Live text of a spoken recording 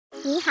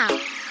你好，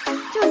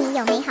祝你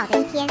有美好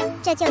的一天。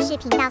这就是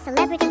频道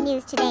Celebrity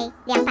News Today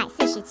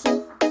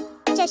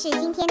 247。这是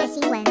今天的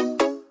新闻。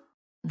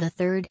The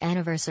third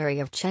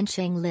anniversary of Chen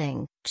Qing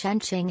Ling, Chen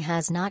Qing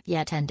has not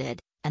yet ended,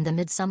 and the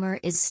midsummer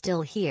is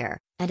still here,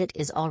 and it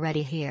is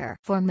already here.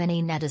 For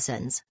many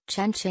netizens,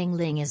 Chen Qing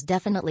Ling is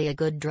definitely a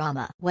good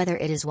drama. Whether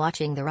it is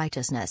watching the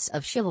righteousness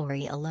of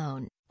chivalry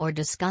alone, or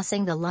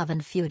discussing the love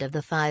and feud of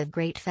the five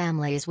great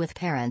families with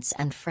parents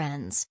and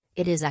friends,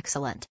 it is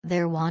excellent.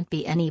 There won't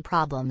be any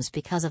problems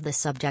because of the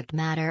subject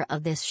matter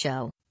of this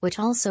show, which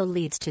also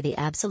leads to the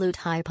absolute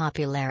high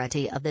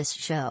popularity of this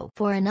show.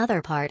 For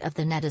another part of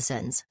the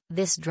netizens,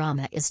 this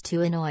drama is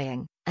too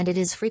annoying, and it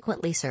is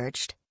frequently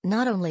searched.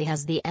 Not only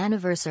has the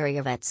anniversary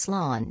of its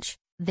launch,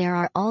 there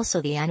are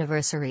also the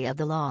anniversary of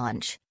the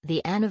launch,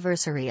 the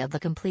anniversary of the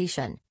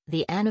completion,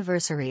 the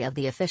anniversary of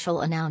the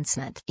official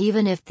announcement.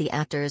 Even if the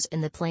actors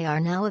in the play are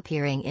now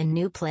appearing in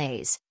new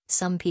plays,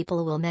 some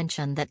people will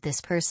mention that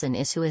this person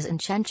is who is in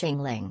Chen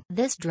Qing Ling.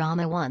 This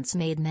drama once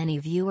made many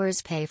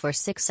viewers pay for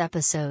 6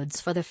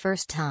 episodes for the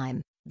first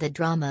time. The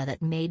drama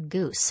that made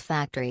Goose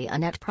Factory a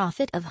net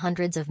profit of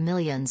hundreds of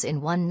millions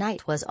in one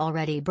night was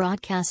already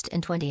broadcast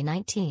in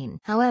 2019.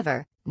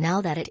 However,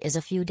 now that it is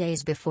a few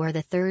days before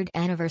the 3rd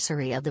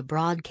anniversary of the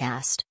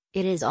broadcast,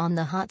 it is on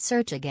the hot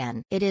search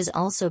again. It is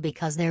also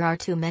because there are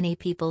too many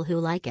people who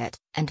like it,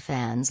 and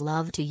fans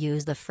love to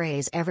use the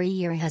phrase "every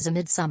year has a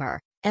midsummer."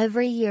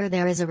 Every year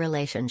there is a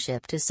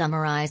relationship to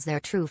summarize their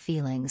true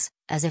feelings,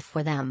 as if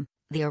for them,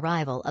 the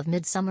arrival of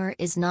midsummer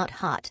is not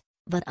hot.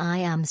 But I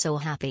am so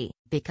happy,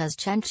 because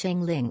Chen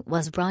Qing Ling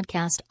was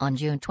broadcast on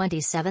June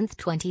 27,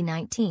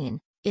 2019,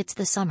 it's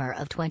the summer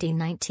of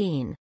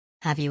 2019.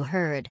 Have you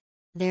heard?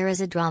 There is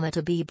a drama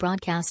to be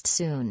broadcast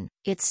soon.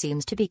 It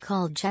seems to be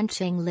called Chen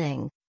Qing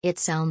Ling. It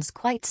sounds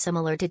quite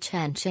similar to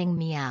Chen Qing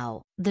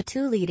Miao. The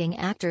two leading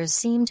actors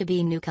seem to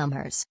be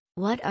newcomers.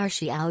 What are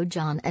Xiao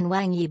Zhan and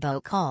Wang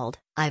Yibo called?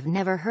 I've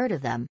never heard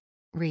of them.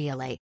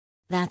 Really?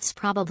 That's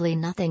probably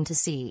nothing to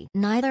see.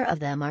 Neither of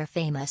them are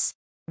famous.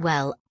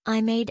 Well,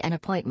 I made an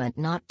appointment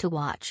not to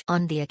watch.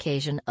 On the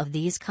occasion of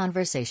these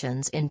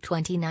conversations in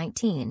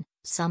 2019,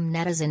 some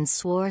netizens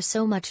swore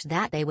so much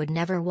that they would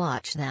never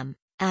watch them.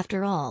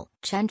 After all,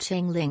 Chen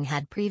Qing Ling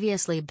had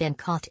previously been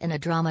caught in a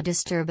drama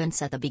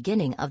disturbance at the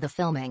beginning of the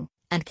filming,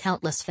 and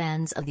countless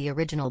fans of the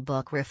original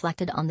book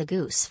reflected on the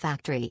Goose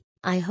Factory.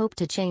 I hope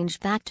to change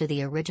back to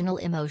the original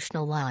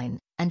emotional line,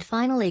 and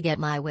finally get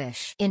my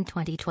wish. In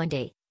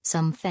 2020,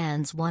 some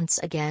fans once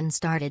again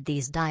started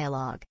these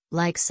dialogue,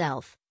 like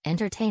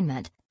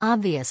self-entertainment.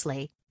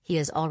 Obviously, he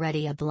is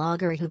already a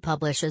blogger who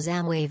publishes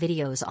Amway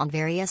videos on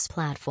various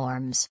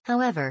platforms.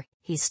 However,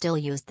 he still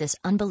used this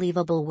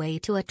unbelievable way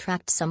to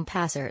attract some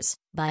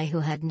passers-by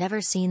who had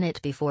never seen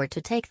it before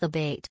to take the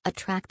bait,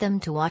 attract them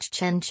to watch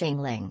Chen Qing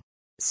Ling.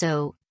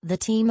 So, the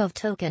team of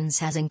tokens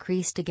has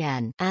increased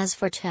again. As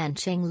for Chen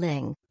Qing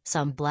Ling,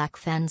 some black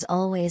fans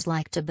always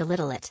like to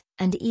belittle it,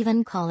 and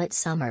even call it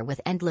summer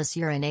with endless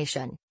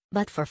urination.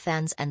 But for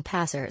fans and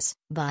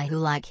passers-by who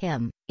like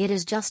him, it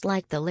is just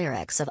like the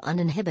lyrics of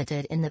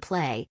Uninhibited in the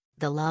play,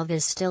 the love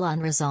is still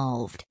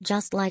unresolved.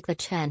 Just like the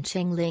Chen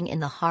Qing Ling in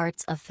the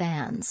hearts of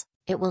fans,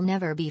 it will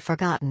never be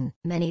forgotten.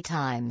 Many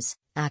times,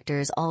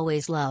 actors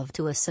always love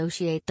to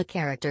associate the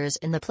characters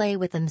in the play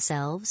with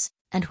themselves,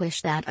 and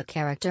wish that a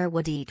character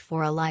would eat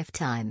for a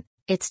lifetime.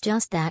 It's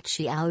just that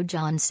Xiao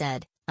Zhan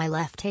said, "I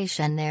left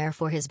Shen there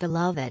for his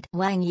beloved."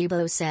 Wang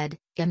Yibo said,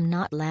 "Im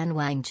not Lan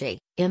Wangji,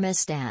 Im is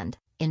stand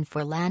in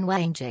for Lan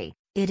Wangji."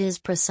 It is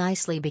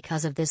precisely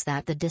because of this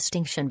that the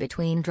distinction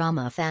between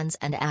drama fans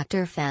and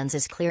actor fans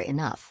is clear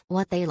enough.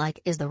 What they like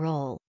is the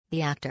role,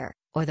 the actor,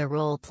 or the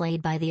role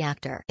played by the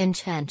actor. In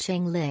Chen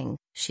Qing Ling,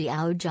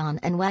 Xiao Zhan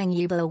and Wang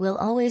Yibo will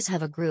always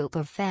have a group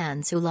of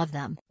fans who love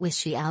them. With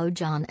Xiao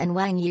Zhan and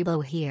Wang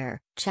Yibo here,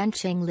 Chen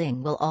Qing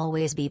Ling will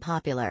always be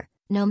popular,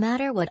 no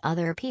matter what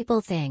other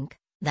people think.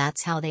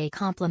 That's how they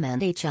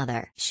complement each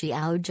other.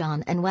 Xiao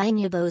Zhan and Wang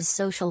Yibo's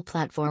social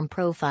platform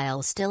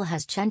profile still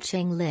has Chen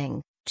Qing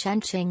Ling.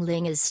 Chen Qing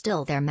Ling is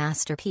still their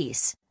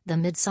masterpiece. The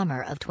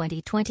midsummer of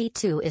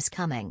 2022 is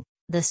coming.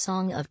 The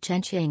song of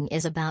Chen Qing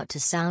is about to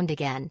sound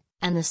again,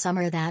 and the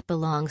summer that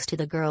belongs to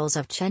the girls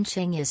of Chen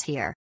Qing is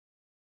here.